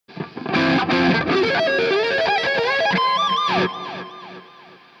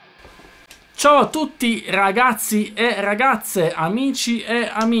Ciao a tutti ragazzi e ragazze, amici e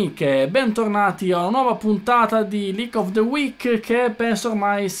amiche, bentornati a una nuova puntata di Leak of the Week che penso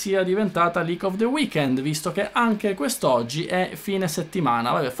ormai sia diventata Leak of the Weekend, visto che anche quest'oggi è fine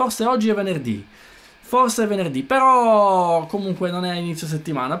settimana. Vabbè, forse oggi è venerdì, però comunque non è inizio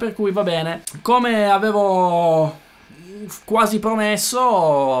settimana, per cui va bene. Come avevo quasi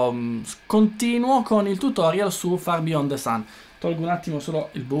promesso, continuo con il tutorial su Far Beyond the Sun. Tolgo un attimo solo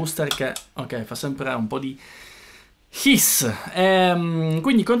il booster che, ok, fa sempre un po' di hiss.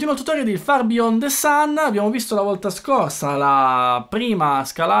 Quindi continuo il tutorial di Far Beyond the Sun. Abbiamo visto la volta scorsa la prima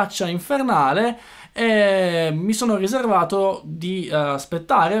scalaccia infernale e mi sono riservato di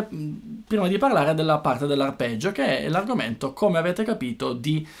aspettare prima di parlare della parte dell'arpeggio, che è l'argomento, come avete capito,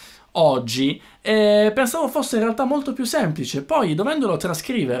 di oggi. Pensavo fosse in realtà molto più semplice, poi dovendolo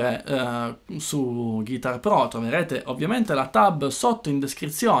trascrivere su Guitar Pro troverete ovviamente la tab sotto in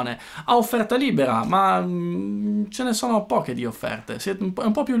descrizione a offerta libera, ma ce ne sono poche di offerte, siete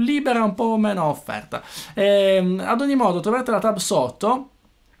un po' più libera, un po' meno offerta. Ad ogni modo troverete la tab sotto.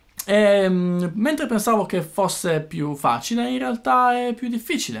 Mentre pensavo che fosse più facile, in realtà è più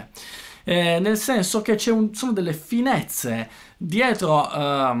difficile. Nel senso che sono delle finezze dietro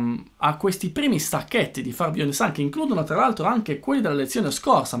a questi primi stacchetti di Far Beyond the Sun, che includono tra l'altro anche quelli della lezione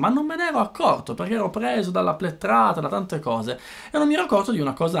scorsa, ma non me ne ero accorto perché ero preso dalla plettrata, da tante cose, e non mi ero accorto di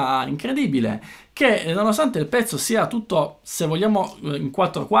una cosa incredibile, che nonostante il pezzo sia tutto, se vogliamo, in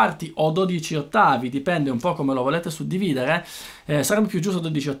 4 quarti o 12 ottavi, dipende un po' come lo volete suddividere, sarebbe più giusto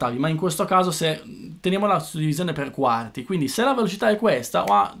 12 ottavi, ma in questo caso se teniamo la suddivisione per quarti, quindi se la velocità è questa,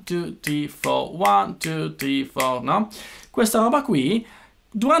 1, 2, 3, 4, 1, 2, 3, 4, no? Questa roba qui,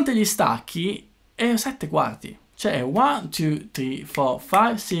 durante gli stacchi, è 7 quarti. Cioè è 1, 2, 3, 4,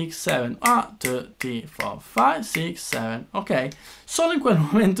 5, 6, 7, 1, 2, 3, 4, 5, 6, 7, ok? Solo in quel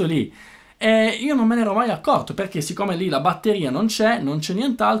momento lì. E io non me ne ero mai accorto, perché siccome lì la batteria non c'è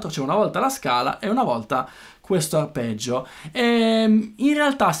nient'altro, c'è una volta la scala e una volta questo arpeggio. E in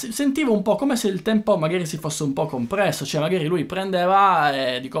realtà sentivo un po' come se il tempo magari si fosse un po' compresso, cioè magari lui prendeva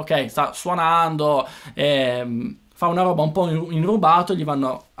e dico ok, sta suonando, fa una roba un po' in rubato e gli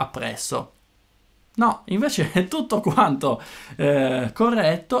vanno appresso. No, invece è tutto quanto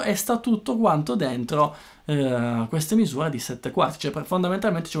corretto e sta tutto quanto dentro queste misure di 7 quarti, cioè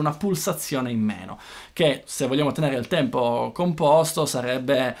fondamentalmente c'è una pulsazione in meno, che se vogliamo tenere il tempo composto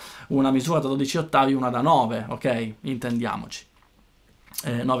sarebbe una misura da 12 ottavi, una da 9, ok? Intendiamoci.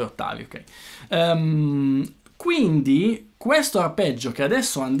 9 ottavi, ok? Quindi questo arpeggio che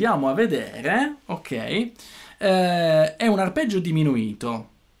adesso andiamo a vedere, ok? È un arpeggio diminuito,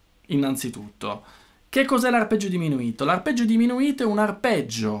 innanzitutto. Che cos'è l'arpeggio diminuito? L'arpeggio diminuito è un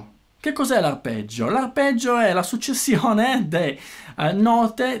arpeggio. Che cos'è l'arpeggio? L'arpeggio è la successione di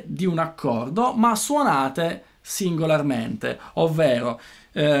note di un accordo, ma suonate singolarmente, ovvero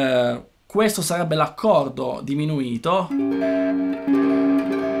questo sarebbe l'accordo diminuito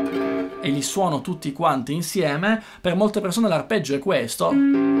e li suono tutti quanti insieme. Per molte persone l'arpeggio è questo.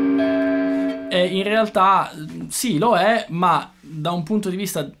 E in realtà sì, lo è, ma da un punto di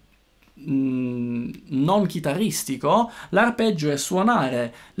vista non chitarristico, l'arpeggio è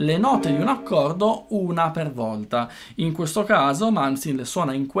suonare le note di un accordo una per volta. In questo caso Malmsteen le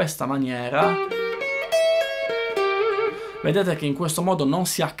suona in questa maniera. Vedete che in questo modo non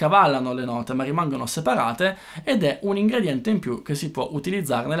si accavallano le note, ma rimangono separate, ed è un ingrediente in più che si può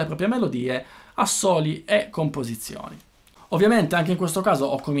utilizzare nelle proprie melodie, assoli e composizioni. Ovviamente anche in questo caso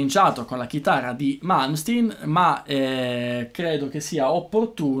ho cominciato con la chitarra di Malmsteen, ma credo che sia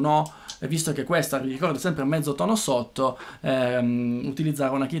opportuno, visto che questa vi ricordo sempre mezzo tono sotto,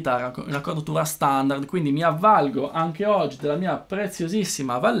 utilizzare una chitarra in accordatura standard, quindi mi avvalgo anche oggi della mia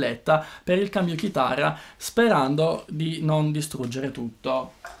preziosissima valletta per il cambio chitarra, sperando di non distruggere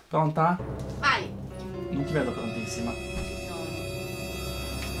tutto. Pronta? Vai! Non ti vedo prontissima.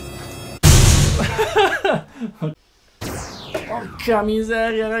 Porca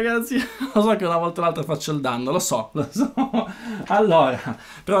miseria, ragazzi, lo so che una volta o l'altra faccio il danno, lo so. Allora,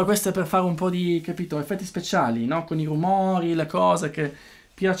 però questo è per fare un po' di, capito, effetti speciali, no? Con i rumori, le cose che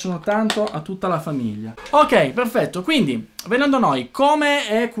piacciono tanto a tutta la famiglia. Ok, perfetto, quindi, venendo a noi, come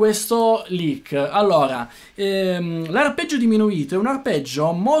è questo lick? Allora, l'arpeggio diminuito è un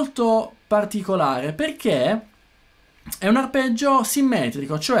arpeggio molto particolare perché è un arpeggio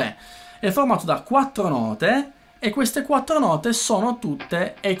simmetrico, cioè è formato da 4 note, e queste 4 note sono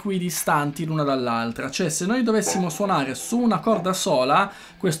tutte equidistanti l'una dall'altra. Cioè se noi dovessimo suonare su una corda sola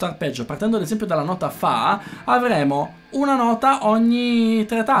questo arpeggio, partendo ad esempio dalla nota Fa, avremo una nota ogni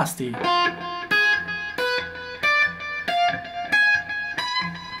 3 tasti.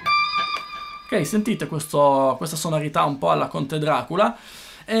 Ok, sentite questa sonorità un po' alla Conte Dracula.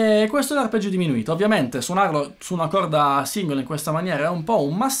 E questo è l'arpeggio diminuito. Ovviamente suonarlo su una corda singola in questa maniera è un po'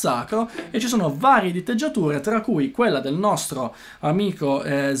 un massacro e ci sono varie diteggiature, tra cui quella del nostro amico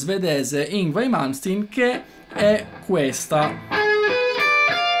svedese Yngwie Malmsteen, che è questa.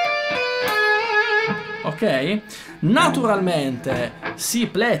 Ok? Naturalmente si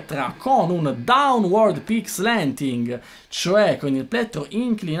plettra con un downward peak slanting, cioè con il plettro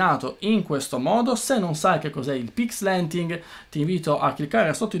inclinato in questo modo. Se non sai che cos'è il peak slanting, ti invito a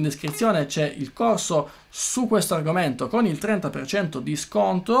cliccare sotto in descrizione, c'è il corso su questo argomento con il 30% di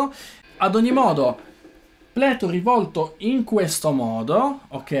sconto. Ad ogni modo, plettro rivolto in questo modo,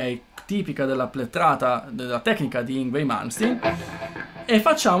 ok? Tipica della plettrata, della tecnica di Yngwie Malmsteen, e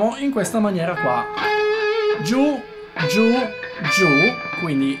facciamo in questa maniera qua. Giù, giù, giù,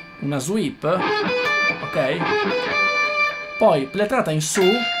 quindi una sweep, ok? Poi plettrata in su,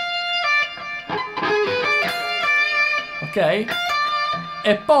 ok?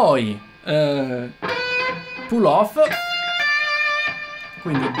 E poi pull off,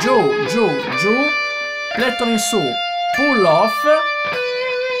 quindi giù, giù, giù, plettro in su, pull off,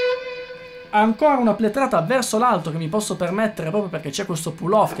 ancora una plettrata verso l'alto che mi posso permettere proprio perché c'è questo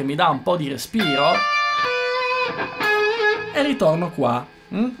pull off che mi dà un po' di respiro. E ritorno qua.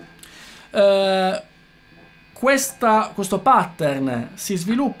 Questo pattern si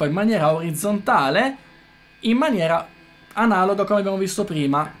sviluppa in maniera orizzontale, in maniera analoga come abbiamo visto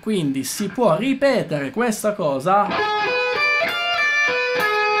prima, quindi si può ripetere questa cosa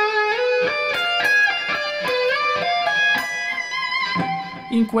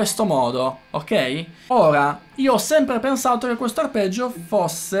in questo modo, ok? Ora, io ho sempre pensato che questo arpeggio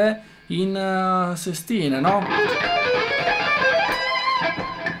fosse in sestine, no?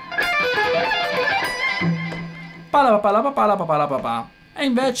 Palapapalapapalapapalapapà. E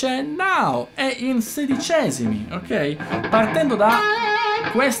invece no, è in sedicesimi, ok? Partendo da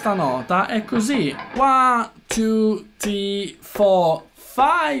questa nota è così: 1, 2, 3, 4,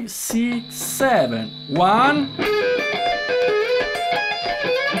 5, 6, 7. 1,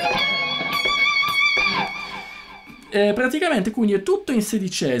 praticamente quindi è tutto in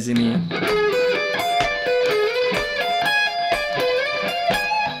sedicesimi.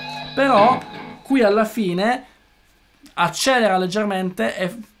 Però qui alla fine accelera leggermente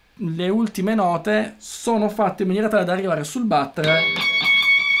e le ultime note sono fatte in maniera tale da arrivare sul battere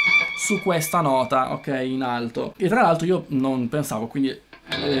su questa nota, ok, in alto. E tra l'altro io non pensavo, quindi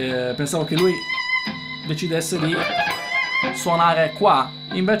pensavo che lui decidesse di suonare qua,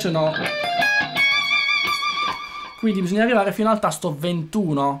 invece no. Quindi bisogna arrivare fino al tasto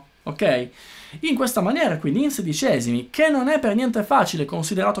 21, ok? In questa maniera, quindi in sedicesimi, che non è per niente facile,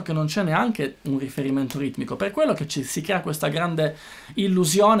 considerato che non c'è neanche un riferimento ritmico, per quello che si crea questa grande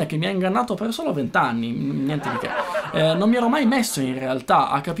illusione che mi ha ingannato per solo 20 anni, niente di che. Non mi ero mai messo in realtà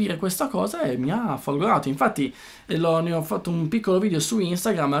a capire questa cosa e mi ha folgorato. Infatti ne ho fatto un piccolo video su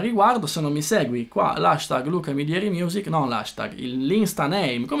Instagram a riguardo. Se non mi segui, qua l'hashtag lucamilierimusic, non l'hashtag, l'insta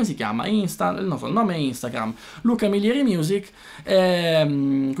name, come si chiama? Non so, il nome è Instagram, lucamilierimusic,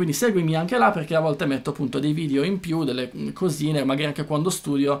 quindi seguimi anche là, perché a volte metto appunto dei video in più, delle cosine, magari anche quando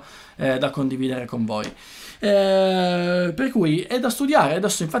studio, da condividere con voi. Per cui è da studiare.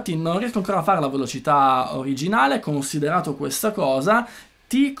 Adesso infatti non riesco ancora a fare la velocità originale, considerato questa cosa.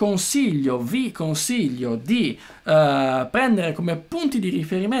 Vi consiglio di prendere come punti di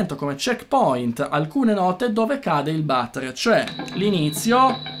riferimento, come checkpoint, alcune note dove cade il battere, cioè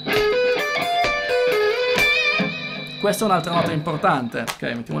l'inizio. Questa è un'altra nota importante. Ok,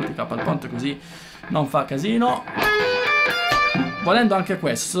 mettiamo il pick up al ponte così non fa casino. Volendo anche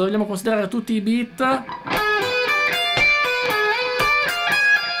questo, se vogliamo considerare tutti i beat.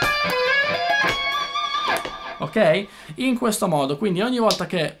 Ok? In questo modo, quindi ogni volta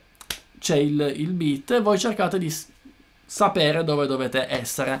che c'è il beat, voi cercate di sapere dove dovete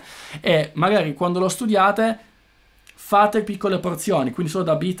essere e magari quando lo studiate fate piccole porzioni, quindi solo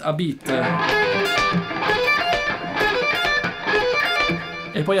da beat a beat.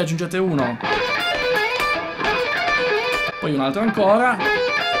 E poi aggiungete uno, poi un altro ancora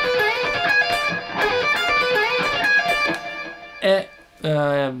e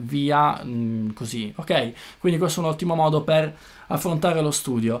via così, ok? Quindi questo è un ottimo modo per affrontare lo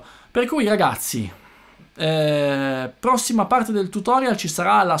studio. Per cui ragazzi, prossima parte del tutorial ci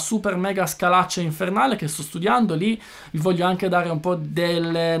sarà la super mega scalaccia infernale che sto studiando. Lì vi voglio anche dare un po'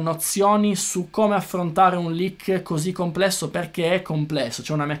 delle nozioni su come affrontare un lick così complesso, perché è complesso,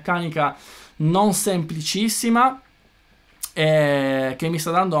 c'è una meccanica non semplicissima. che mi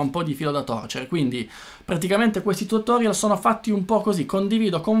sta dando un po' di filo da torcere. Quindi praticamente questi tutorial sono fatti un po' così,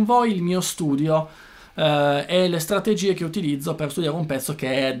 condivido con voi il mio studio e le strategie che utilizzo per studiare un pezzo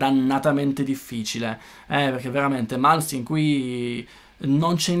che è dannatamente difficile, perché veramente Malmsteen qui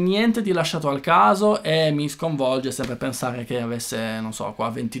non c'è niente di lasciato al caso e mi sconvolge sempre pensare che avesse, non so, qua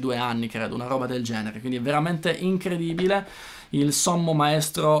 22 anni, credo, una roba del genere. Quindi è veramente incredibile il sommo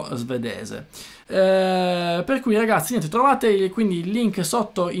maestro svedese. Per cui ragazzi, niente, trovate quindi il link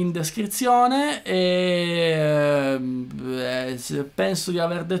sotto in descrizione e penso di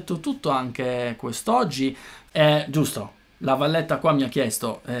aver detto tutto anche quest'oggi. Giusto, la Valletta qua mi ha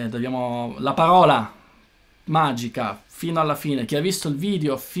chiesto, dobbiamo la parola magica fino alla fine. Chi ha visto il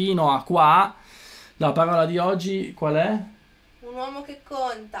video fino a qua, la parola di oggi qual è? Un uomo che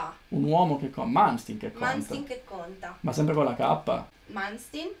conta. Un uomo che conta. Malmsteen che conta. Malmsteen che conta. Ma sempre con la K?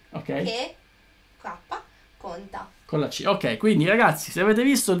 Malmsteen Ok. che K conta. Con la C. Ok, quindi ragazzi, se avete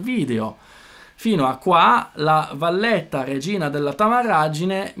visto il video fino a qua, la Valletta regina della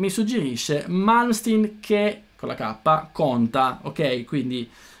tamarragine mi suggerisce Malmsteen che con la K conta. Ok, quindi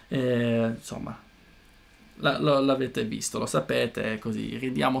insomma l'avete visto, lo sapete, così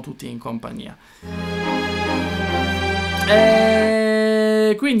ridiamo tutti in compagnia.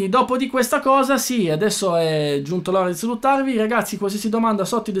 Quindi dopo di questa cosa, sì, adesso è giunto l'ora di salutarvi. Ragazzi, qualsiasi domanda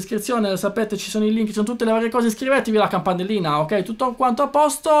sotto in descrizione, sapete, ci sono i link, ci sono tutte le varie cose, iscrivetevi alla campanellina, ok? Tutto quanto a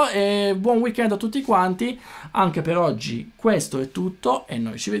posto e buon weekend a tutti quanti. Anche per oggi questo è tutto e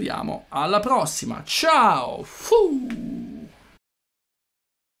noi ci vediamo alla prossima. Ciao!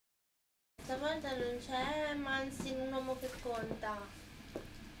 Stavolta non c'è Malmsteen, un uomo che conta.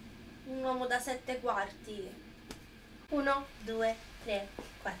 Un uomo da 7 quarti. 1, 2, 3,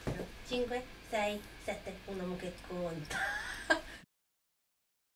 4, 5, 6, 7. Un uomo che conta.